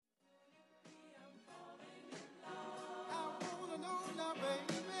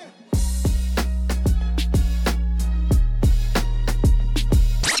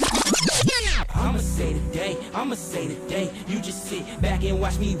day. You just sit back and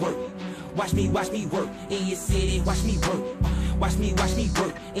watch me work. Watch me work in your city. Watch me work. Watch me work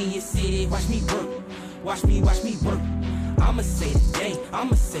in your city. Watch me work. Watch me work. I'ma say today.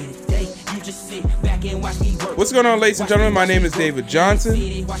 You just sit back and watch me work. What's going on, ladies and gentlemen? My name is David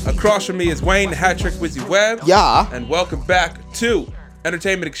Johnson. Across from me is Wayne, the Hat Trick Wizzy Webb. Yeah. And welcome back to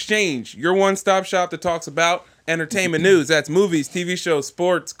Entertainment Exchange, your one-stop shop that talks about entertainment news. That's movies, TV shows,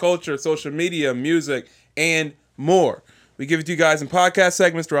 sports, culture, social media, music, and more. We give it to you guys in podcast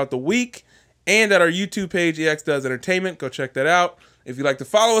segments throughout the week and at our YouTube page, EX Does Entertainment. Go check that out. If you'd like to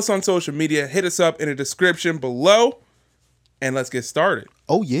follow us on social media, hit us up in the description below. And let's get started.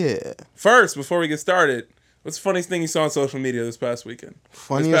 Oh, yeah. First, before we get started, what's the funniest thing you saw on social media this past weekend?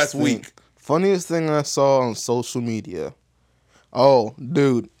 Week? Funniest thing I saw on social media. Oh,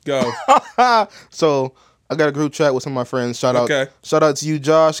 dude. Go. So, I got a group chat with some of my friends. Shout out to you,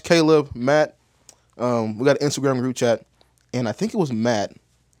 Josh, Caleb, Matt. We got an Instagram group chat. And I think it was Matt.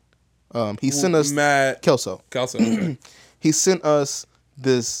 He sent us... Matt. Kelso, okay. He sent us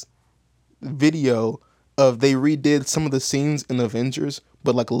this video of they redid some of the scenes in Avengers,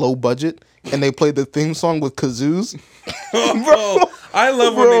 but like low budget, and they played the theme song with kazoos. Bro, I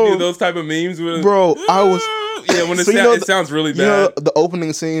love when they do those type of memes. Bro, I was... Yeah, when it sounds really bad. You know the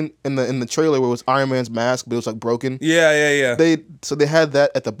opening scene in the trailer where it was Iron Man's mask, but it was like broken? Yeah. They had that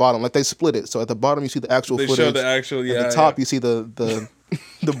at the bottom. Like they split it. So at the bottom you see the actual footage. They show the actual, At the top you see the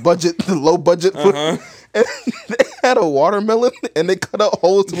budget, the low budget footage. And they had a watermelon and they cut out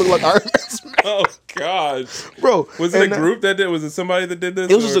holes to look like Iron Man's mask. Oh gosh. Bro. Was it a group that did? Was it somebody that did this?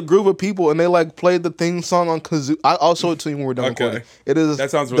 It was just a group of people and they like played the theme song on kazoo. I'll show it to you when we're done recording. It is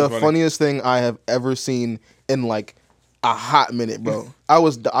that sounds really the funniest thing I have ever seen in like a hot minute, bro. I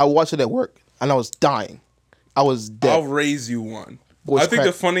watched it at work and I was dying. I was dead. I'll raise you one. I think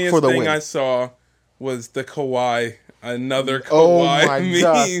the funniest thing I saw was the Kawhi. Another Kawhi meme.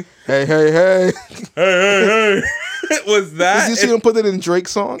 God. Hey. Was that? Did you see him put it in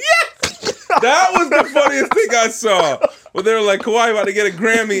Drake's song? Yes! That was the funniest thing I saw. Where they were like, Kawhi about to get a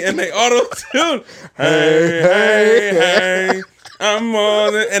Grammy, and they auto-tuned, hey, I'm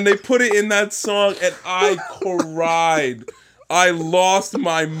on it. And they put it in that song, and I cried. I lost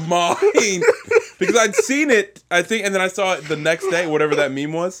my mind. Because I'd seen it, I think, and then I saw it the next day, whatever that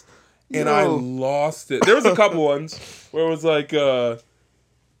meme was. And I lost it. There was a couple ones where it was like, man.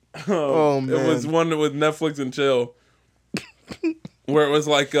 It was one with Netflix and chill, where it was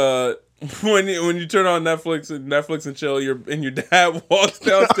like, when you turn on Netflix and chill, your dad walks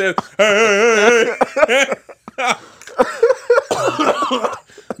downstairs.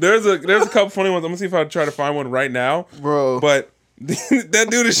 There's a couple funny ones. I'm gonna see if I try to find one right now, bro. But that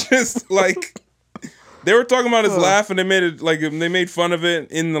dude is just like. They were talking about his laugh, and they made it like they made fun of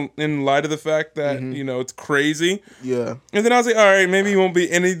it in light of the fact that it's crazy. Yeah. And then I was like, all right, maybe he won't be.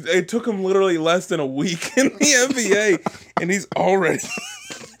 And it took him literally less than a week in the NBA, and he's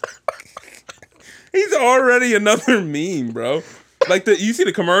already another meme, bro. Like you see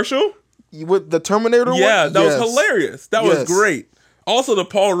the commercial with the Terminator one? Yeah, that was hilarious. That was great. Also, the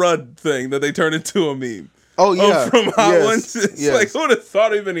Paul Rudd thing that they turned into a meme. Oh yeah, from Hot Ones. It's like, who would have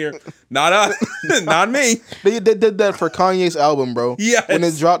thought even here? Not us, not me. They did that for Kanye's album, bro. Yes. When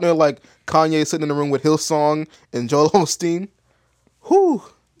it dropped, there like Kanye sitting in the room with Hillsong and Joel Osteen. Whew,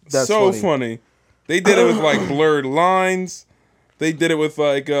 that's so funny. They did it with like blurred lines. They did it with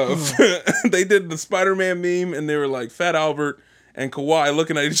like they did the Spider-Man meme, and they were like Fat Albert and Kawhi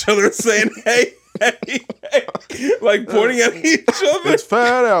looking at each other and saying, hey, like pointing at each other. It's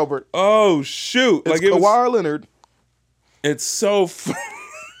Fat Albert. Oh shoot! It's Kawhi Leonard. It's so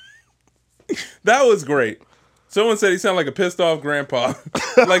that was great. Someone said he sounded like a pissed off grandpa,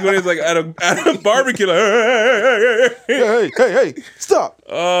 like when he's like at a barbecue. Like, hey, stop!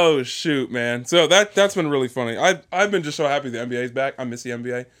 Oh shoot, man! So that's been really funny. I've been just so happy the NBA's back. I miss the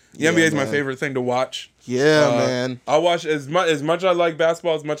NBA. The NBA is my favorite thing to watch. Yeah, man. I watch as much I like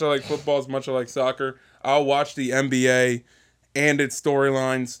basketball, as much I like football, as much I like soccer. I'll watch the NBA and its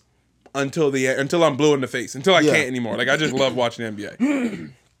storylines until I'm blue in the face, until I can't anymore. Like I just love watching the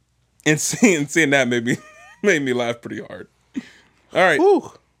NBA, and seeing that made me laugh pretty hard. All right,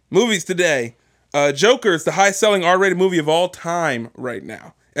 movies today. Joker is the highest-selling R-rated movie of all time right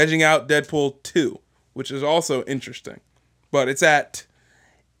now, edging out Deadpool 2, which is also interesting, but it's at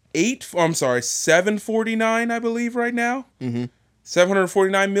 749, I believe, right now.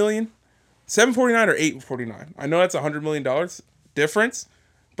 749 million. 749 or 849. I know that's $100 million difference,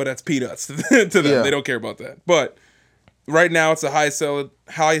 but that's peanuts to them. Yeah. They don't care about that. But right now, it's the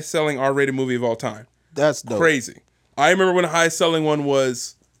highest selling R-rated movie of all time. That's dope. Crazy. I remember when the highest selling one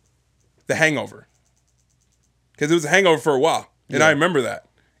was The Hangover. because it was a Hangover for a while, and I remember that.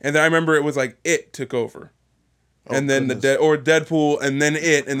 And then I remember it was like It took over, and then Deadpool, and then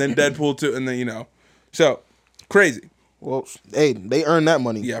It, and then Deadpool 2, and then so crazy. Well, hey, they earned that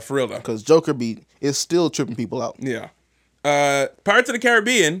money. Yeah, for real though. Because Joker is still tripping people out. Yeah. Pirates of the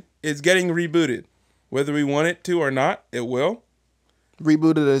Caribbean is getting rebooted. Whether we want it to or not, it will.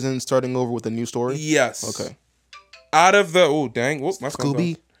 Rebooted as in starting over with a new story? Yes. Okay. Out of the... Oh, dang. Whoop, my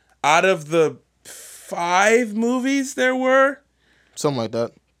Scooby? Out of the 5 movies there were... Something like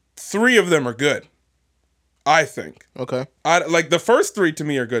that. 3 of them are good. I think. Okay. Like, the first 3 to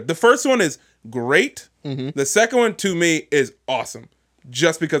me are good. The first one is great. Mm-hmm. The second one, to me, is awesome.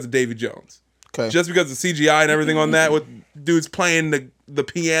 Just because of Davy Jones. Okay. Just because of CGI and everything on that, with dudes playing the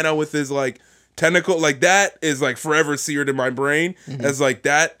piano with his, like, tentacle, like, that is, like, forever seared in my brain. As, like,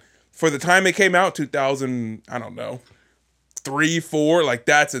 that, for the time it came out, 2000, I don't know, 3, 4, like,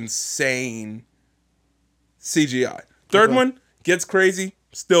 that's insane CGI. Third one, gets crazy,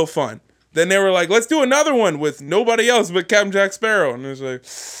 still fun. Then they were like, let's do another one with nobody else but Captain Jack Sparrow. And it was like...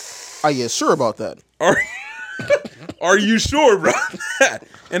 Yeah, sure about that. Are you sure about that?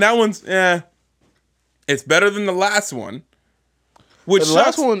 And that one's, it's better than the last one. Which the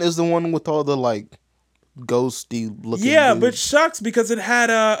last one is the one with all the, like, ghosty looking dudes. But sucks because it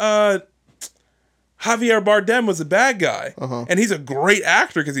had Javier Bardem was a bad guy. And he's a great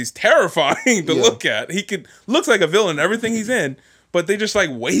actor because he's terrifying to look at. Looks like a villain in everything he's in, but they just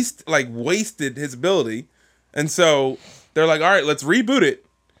wasted his ability. And so they're like, all right, let's reboot it.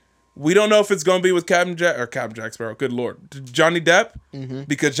 We don't know if it's going to be with Captain Jack Sparrow. Good Lord. Johnny Depp.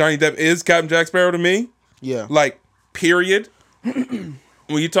 Because Johnny Depp is Captain Jack Sparrow to me. Yeah. Like, period. When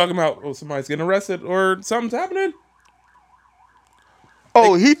you talking about, somebody's getting arrested or something's happening.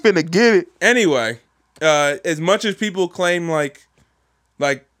 Oh, he finna get it. Anyway, as much as people claim like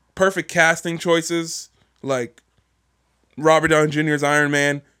perfect casting choices, like Robert Downey Jr. as Iron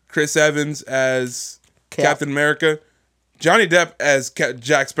Man, Chris Evans as Captain America, Johnny Depp as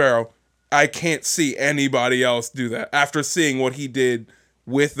Jack Sparrow, I can't see anybody else do that. After seeing what he did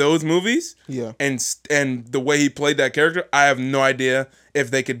with those movies, and the way he played that character, I have no idea if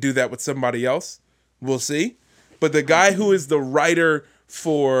they could do that with somebody else. We'll see. But the guy who is the writer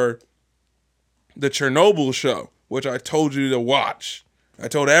for the Chernobyl show, which I told you to watch, I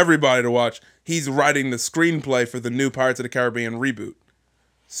told everybody to watch, he's writing the screenplay for the new Pirates of the Caribbean reboot.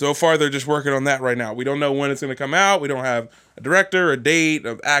 So far, they're just working on that right now. We don't know when it's going to come out. We don't have a director, a date,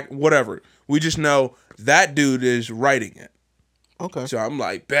 whatever. We just know that dude is writing it. Okay. So I'm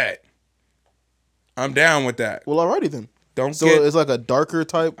like, bet. I'm down with that. Well, alrighty then. So it's like a darker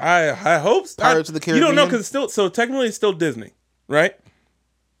type. I hope so. Pirates of the Caribbean. You don't know because technically it's still Disney, right?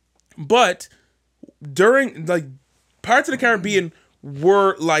 But during Pirates of the Caribbean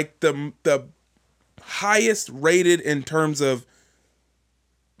were like the highest rated in terms of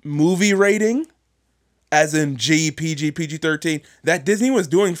movie rating, as in PG, PG-13, that Disney was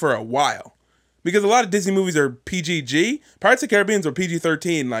doing for a while. Because a lot of Disney movies are PG-G. Pirates of the Caribbean are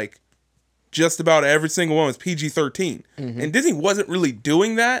PG-13, like, just about every single one was PG-13. And Disney wasn't really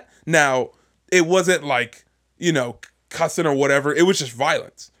doing that. Now, it wasn't like, cussing or whatever. It was just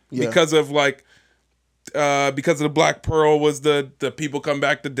violence. Yeah. Because of the Black Pearl was the people come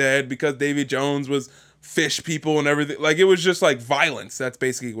back to dead, because Davy Jones was fish people and everything. Like, it was just like violence. That's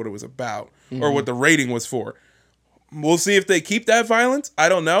basically what it was about, or what the rating was for. We'll see if they keep that violence. I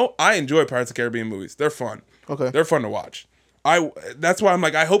don't know. I enjoy Pirates of the Caribbean movies. They're fun. Okay. They're fun to watch. That's why I'm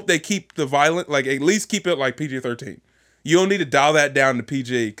like, I hope they keep the violent, like, at least keep it like PG-13. You don't need to dial that down to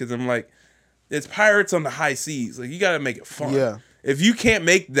PG, because I'm like, it's pirates on the high seas. Like, you got to make it fun. Yeah. If you can't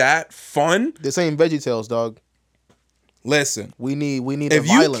make that fun, this ain't VeggieTales, dog. Listen, we need if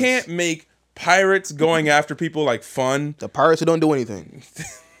violence. You can't make pirates going after people like fun, the pirates who don't do anything.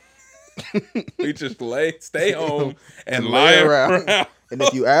 We just stay home and lie around. And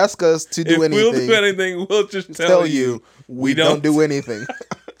if you ask us to do anything, we'll do anything, we'll just tell you we don't do anything.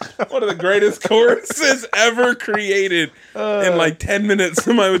 One of the greatest choruses ever created in like 10 minutes.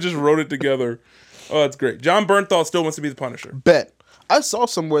 Somebody just wrote it together. Oh, it's great. John Bernthal still wants to be the Punisher. Bet. I saw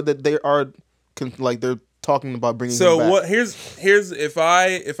somewhere that they are they're talking about bringing him back. So here's if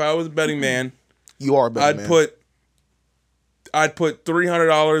I was a betting man, you are a betting man. I'd put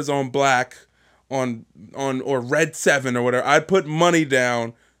 $300 on black on or red 7 or whatever. I'd put money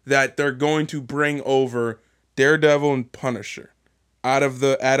down that they're going to bring over Daredevil and Punisher out of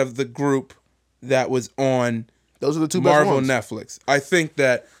the group that was on those are the two Marvel best ones. Netflix. I think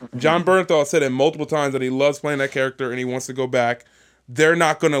that John Bernthal said it multiple times that he loves playing that character and he wants to go back. They're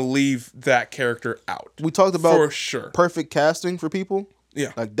not going to leave that character out. We talked about for sure perfect casting for people.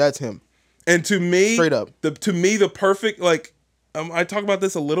 Yeah, like that's him. And to me, straight up, the perfect, like, I talk about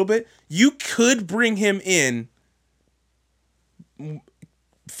this a little bit. You could bring him in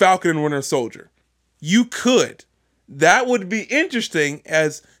Falcon and Winter Soldier. You could. That would be interesting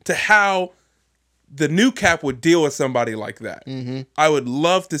as to how the new Cap would deal with somebody like that. Mm-hmm. I would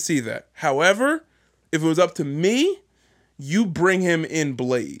love to see that. However, if it was up to me, you bring him in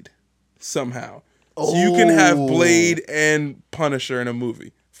Blade somehow. So you can have Blade and Punisher in a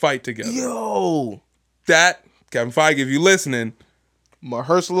movie fight together. Yo, that Kevin Feige, if you're listening,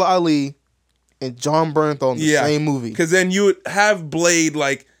 Mahershala Ali and John Bernthal in the same movie. Because then you would have Blade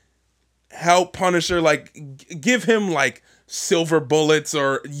like help Punisher, like give him like silver bullets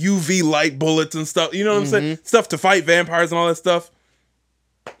or UV light bullets and stuff. You know what I'm saying? Stuff to fight vampires and all that stuff.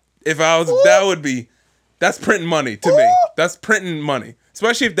 If I was, that's printing money to me. That's printing money.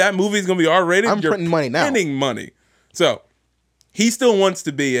 Especially if that movie is going to be R-rated. I'm printing money now. Printing money. So, he still wants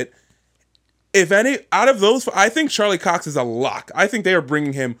to be it. If any, out of those, I think Charlie Cox is a lock. I think they are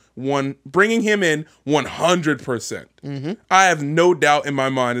bringing him in 100%. Mm-hmm. I have no doubt in my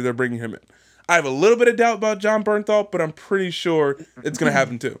mind that they're bringing him in. I have a little bit of doubt about John Bernthal, but I'm pretty sure it's going to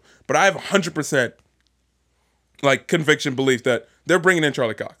happen too. But I have 100% like conviction belief that they're bringing in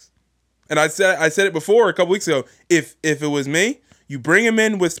Charlie Cox. And I said it before a couple weeks ago. If it was me, you bring him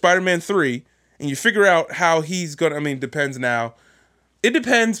in with Spider-Man 3 and you figure out how he's going to, I mean, depends now. It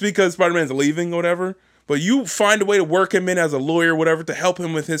depends because Spider-Man's leaving or whatever. But you find a way to work him in as a lawyer or whatever to help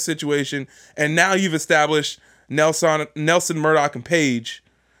him with his situation. And now you've established Nelson, Murdock, and Page.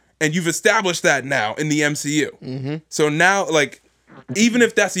 And you've established that now in the MCU. Mm-hmm. So now, like, even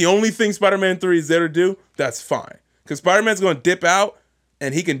if that's the only thing Spider-Man 3 is there to do, that's fine. Because Spider-Man's going to dip out,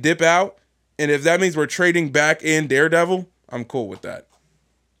 and he can dip out. And if that means we're trading back in Daredevil, I'm cool with that.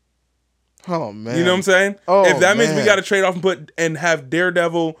 Oh, man. You know what I'm saying? Oh, if that means we got to trade off and have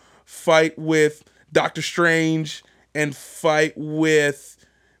Daredevil fight with Doctor Strange and fight with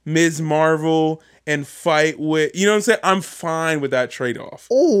Ms. Marvel and fight with, you know what I'm saying? I'm fine with that trade-off.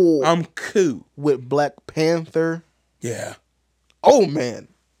 Oh, I'm cool. With Black Panther? Yeah. Oh, man.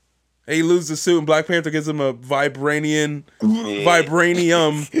 He loses the suit and Black Panther gives him a vibranium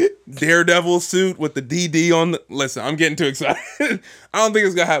Daredevil suit with the DD on the... Listen, I'm getting too excited. I don't think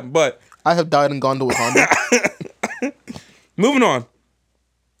it's going to happen, but... I have died and gone to Wakanda. Moving on.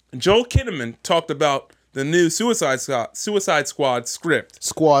 Joel Kinnaman talked about the new Suicide Squad script.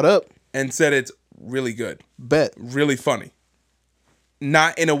 Squad up. And said it's really good. Bet. Really funny.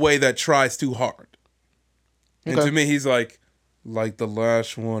 Not in a way that tries too hard. And to me, he's like the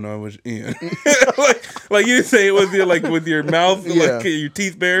last one I was in. like you say it with your mouth, like your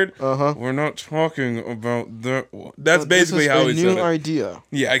teeth bared. Uh-huh. We're not talking about that one. That's basically how he said it. New idea.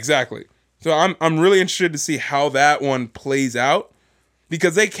 Yeah, exactly. So I'm really interested to see how that one plays out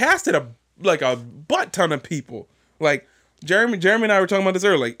because they casted a butt ton of people. Like Jeremy and I were talking about this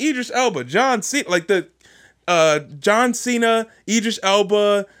earlier. Like Idris Elba, John Cena, like the John Cena, Idris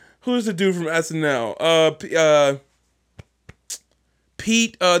Elba. Who's the dude from SNL?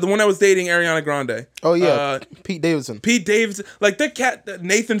 Pete, the one that was dating Ariana Grande. Oh yeah, Pete Davidson. Like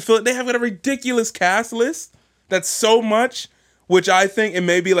Nathan Fillion. They have a ridiculous cast list. That's so much. Which I think it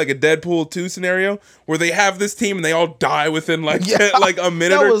may be like a Deadpool 2 scenario where they have this team and they all die within like a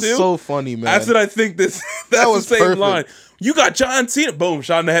minute or two. That was so funny, man. That's what I think that's the same perfect line. You got John Cena, boom,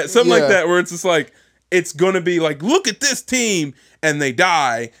 shot in the head. Something like that where it's just like, it's going to be like, look at this team and they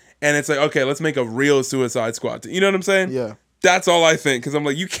die. And it's like, okay, let's make a real Suicide Squad team. You know what I'm saying? Yeah. That's all I think. Because I'm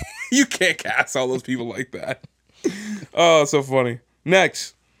like, you can't cast all those people like that. Oh, so funny.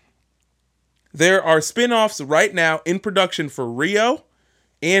 Next. There are spin-offs right now in production for Rio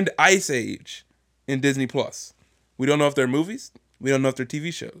and Ice Age in Disney+. We don't know if they're movies. We don't know if they're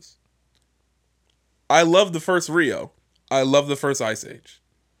TV shows. I love the first Rio. I love the first Ice Age.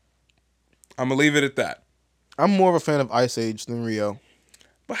 I'm going to leave it at that. I'm more of a fan of Ice Age than Rio.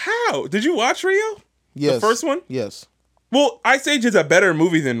 But how? Did you watch Rio? Yes. The first one? Yes. Well, Ice Age is a better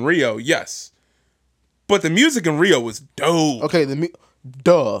movie than Rio, yes. But the music in Rio was dope. Okay,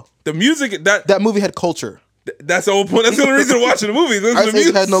 duh. The music that movie had culture. That's the whole point. That's the only reason to watch the movie. Ice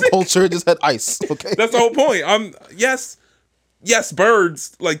Age had no culture; it just had ice. Okay, that's the whole point. Yes,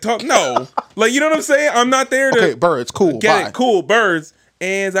 birds. Like talk. No, like you know what I'm saying. I'm not there to. Okay, birds, cool. Get it, cool birds.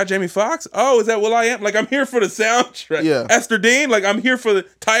 And is that Jamie Foxx? Oh, is that will.i.am? Like I'm here for the soundtrack. Yeah. Esther Dean. Like I'm here for the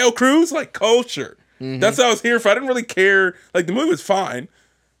Tayo Cruz. Like culture. Mm-hmm. That's what I was here for. I didn't really care. Like the movie was fine.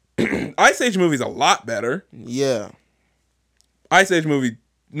 Ice Age movie's a lot better. Yeah. Ice Age movie.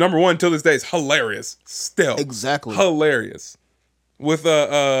 Number one till this day is hilarious. Still. Exactly. Hilarious. With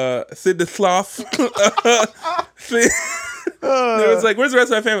Sid the Sloth. It was like, where's the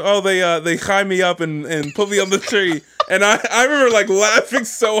rest of my family? Oh, they high me up and put me on the tree. And I remember like laughing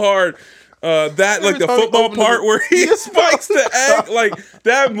so hard. That like the football part where he spikes the egg, like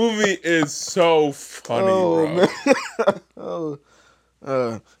that movie is so funny, bro.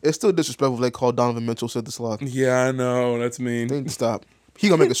 Man. It's still disrespectful if they call Donovan Mitchell Sid the Sloth. Yeah, I know. That's mean. They need to stop. He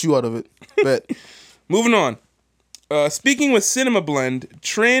gonna make a shoe out of it. Bet. Moving on. Speaking with Cinema Blend,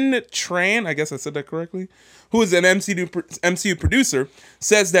 Tran, I guess I said that correctly, who is an MCU producer,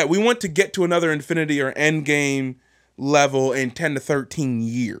 says that we want to get to another Infinity or Endgame level in 10 to 13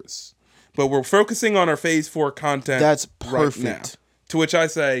 years. But we're focusing on our Phase 4 content. That's perfect. Right now. To which I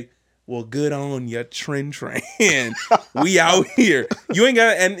say, well, good on ya, Tran. We out here. You ain't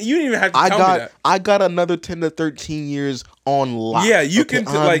got, and you didn't even have to tell me that. I got another 10 to 13 years on lock. Yeah, you can,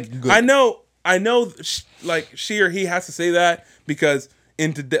 like, good. I know, like, she or he has to say that because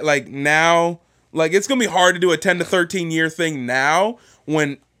like, now, like, it's going to be hard to do a 10 to 13 year thing now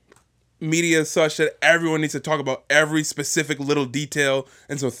when media is such that everyone needs to talk about every specific little detail,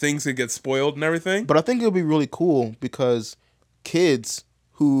 and so things could get spoiled and everything. But I think it'll be really cool because kids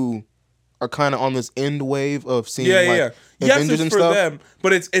who are kind of on this end wave of seeing Avengers yes, it's and for stuff. Them,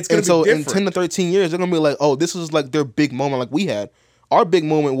 but it's going to be so different. In 10 to 13 years, they're going to be like, oh, this is like their big moment like we had. Our big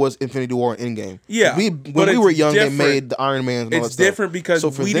moment was Infinity War and Endgame. Yeah. When we were young, different. They made the Iron Man and all that It's stuff. different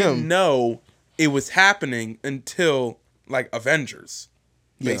because we didn't know it was happening until, like, Avengers,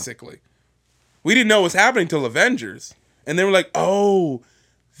 basically. We didn't know it was happening until Avengers. And they were like, oh,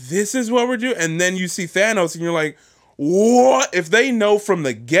 this is what we're doing? And then you see Thanos and you're like, what? If they know from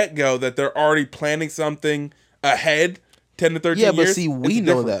the get-go that they're already planning something ahead 10 to 13 years. Yeah, but see, we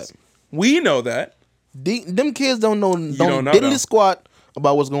know that. We know that. Them kids don't know diddly squat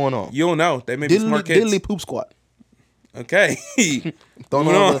about what's going on. You don't know. They may be smart kids. Diddly poop squat. Okay.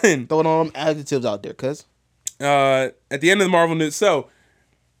 Throwing all them adjectives out there, cuz. At the end of the Marvel news. So,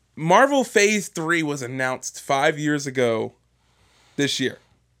 Marvel Phase 3 was announced 5 years ago this year.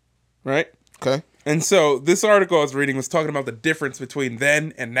 Right? Okay. And so, this article I was reading was talking about the difference between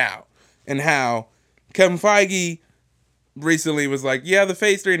then and now. And how Kevin Feige recently was like, yeah, the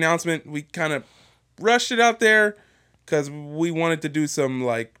Phase 3 announcement, we kind of rushed it out there because we wanted to do some,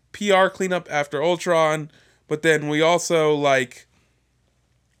 like, PR cleanup after Ultron. But then we also, like,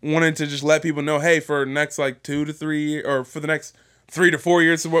 wanted to just let people know, hey, for the next, like, 2 to 3, or for the next 3 to 4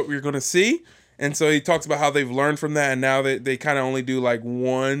 years of what we're going to see. And so he talks about how they've learned from that, and now they kind of only do, like,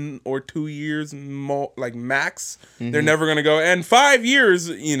 1 or 2 years, like, max. Mm-hmm. They're never going to go, and 5 years,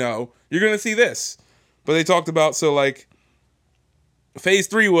 you know, you're going to see this. But they talked about, so, like, Phase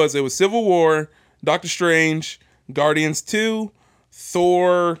 3 was Civil War, Doctor Strange, Guardians 2,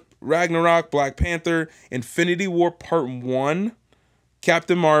 Thor, Ragnarok, Black Panther, Infinity War Part 1,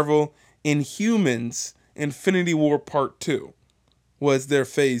 Captain Marvel, Inhumans, Infinity War Part 2 was their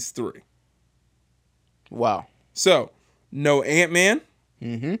Phase 3. Wow. So, no Ant-Man.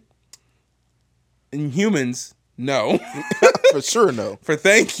 Mm-hmm. Inhumans, no. For sure, no. For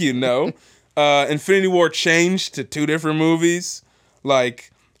thank you, no. Infinity War changed to 2 different movies.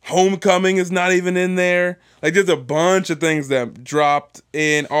 Like, Homecoming is not even in there. Like, there's a bunch of things that dropped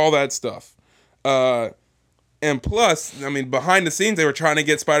in, all that stuff. And plus, I mean, behind the scenes, they were trying to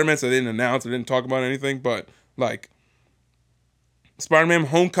get Spider-Man, so they didn't announce, they didn't talk about anything. But, like, Spider-Man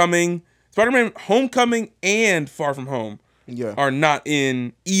Homecoming and Far From Home are not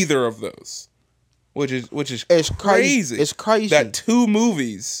in either of those. Which is crazy. It's crazy that 2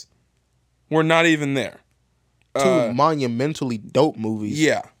 movies were not even there. 2 monumentally dope movies.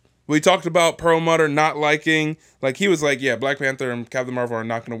 Yeah. We talked about Perlmutter not liking, like, he was like, yeah, Black Panther and Captain Marvel are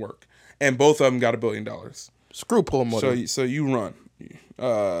not going to work. And both of them got $1 billion. Screw Perlmutter. So you run.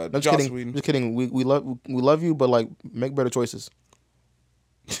 Joss Whedon. Just kidding. We love you, but, like, make better choices.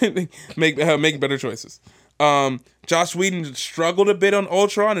 make better choices. Joss Whedon struggled a bit on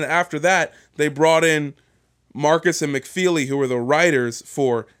Ultron, and after that, they brought in Marcus and McFeely, who were the writers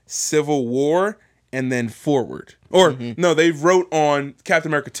for Civil War and then Forward. Or, no, they wrote on Captain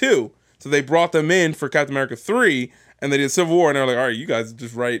America 2, so they brought them in for Captain America 3, and they did Civil War, and they were like, all right, you guys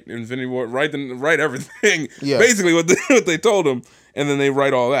just write Infinity War, write everything. Yeah. Basically what they told them, and then they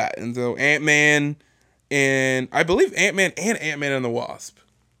write all that. And so Ant-Man, and I believe Ant-Man and Ant-Man and the Wasp.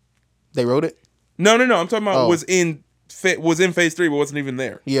 They wrote it? No. I'm talking about was in Phase 3, but wasn't even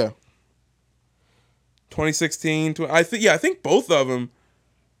there. Yeah. 2016. I think both of them.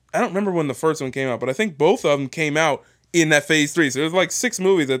 I don't remember when the first one came out, but I think both of them came out in that Phase 3. So there's like 6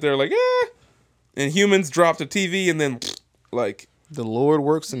 movies that they're like, and Humans dropped to TV, and then like the Lord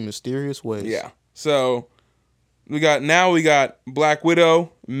works in mysterious ways. Yeah. So we got Black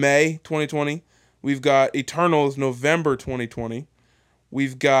Widow, May 2020. We've got Eternals, November 2020.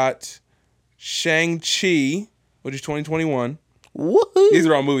 We've got Shang-Chi, which is 2021. Woohoo! These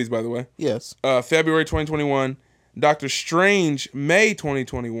are all movies, by the way. Yes. February 2021. Doctor Strange, May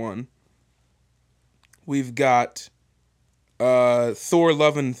 2021. We've got Thor,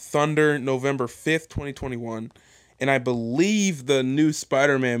 Love and Thunder, November 5th, 2021. And I believe the new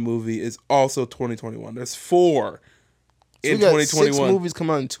Spider-Man movie is also 2021. There's 4 in 2021. 6 movies come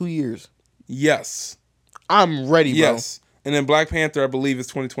out in 2 years. Yes. I'm ready, bro. Yes. And then Black Panther, I believe, is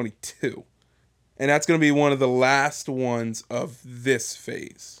 2022. And that's going to be one of the last ones of this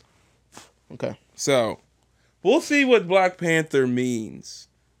phase. Okay. So, we'll see what Black Panther means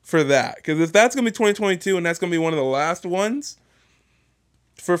for that. Because if that's going to be 2022 and that's going to be one of the last ones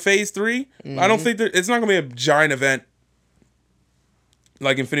for phase 3, I don't think it's not going to be a giant event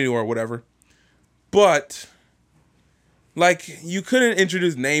like Infinity War or whatever. But, like, you couldn't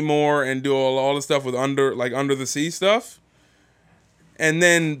introduce Namor and do all the stuff with under the sea stuff. And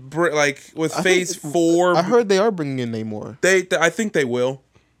then, like, with phase 4... I heard they are bringing in Namor. I think they will.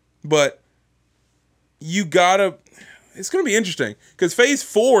 But you gotta... It's going to be interesting. Because phase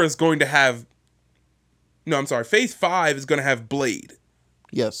 4 is going to have... No, I'm sorry. Phase 5 is going to have Blade.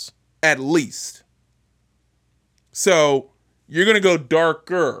 Yes. At least. So, you're going to go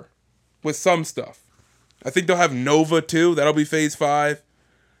darker with some stuff. I think they'll have Nova, too. That'll be phase 5.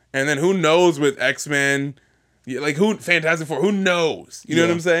 And then who knows with X-Men... Like, Fantastic Four, who knows? You know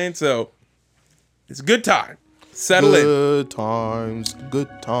what I'm saying? So, it's a good time. Settle in. Good times.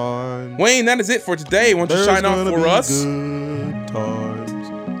 Wayne, that is it for today. Why don't you sign off for us? Good times.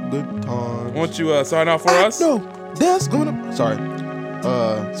 Why don't you sign off for us? No, there's gonna... Sorry.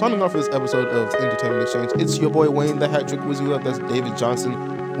 Signing off for this episode of Entertainment Exchange. It's your boy Wayne, the Hat Trick Wizard. That's David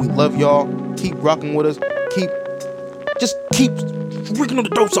Johnson. We love y'all. Keep rocking with us. Just keep drinking on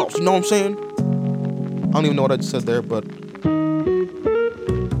the dope sauce. You know what I'm saying? I don't even know what I just said there, but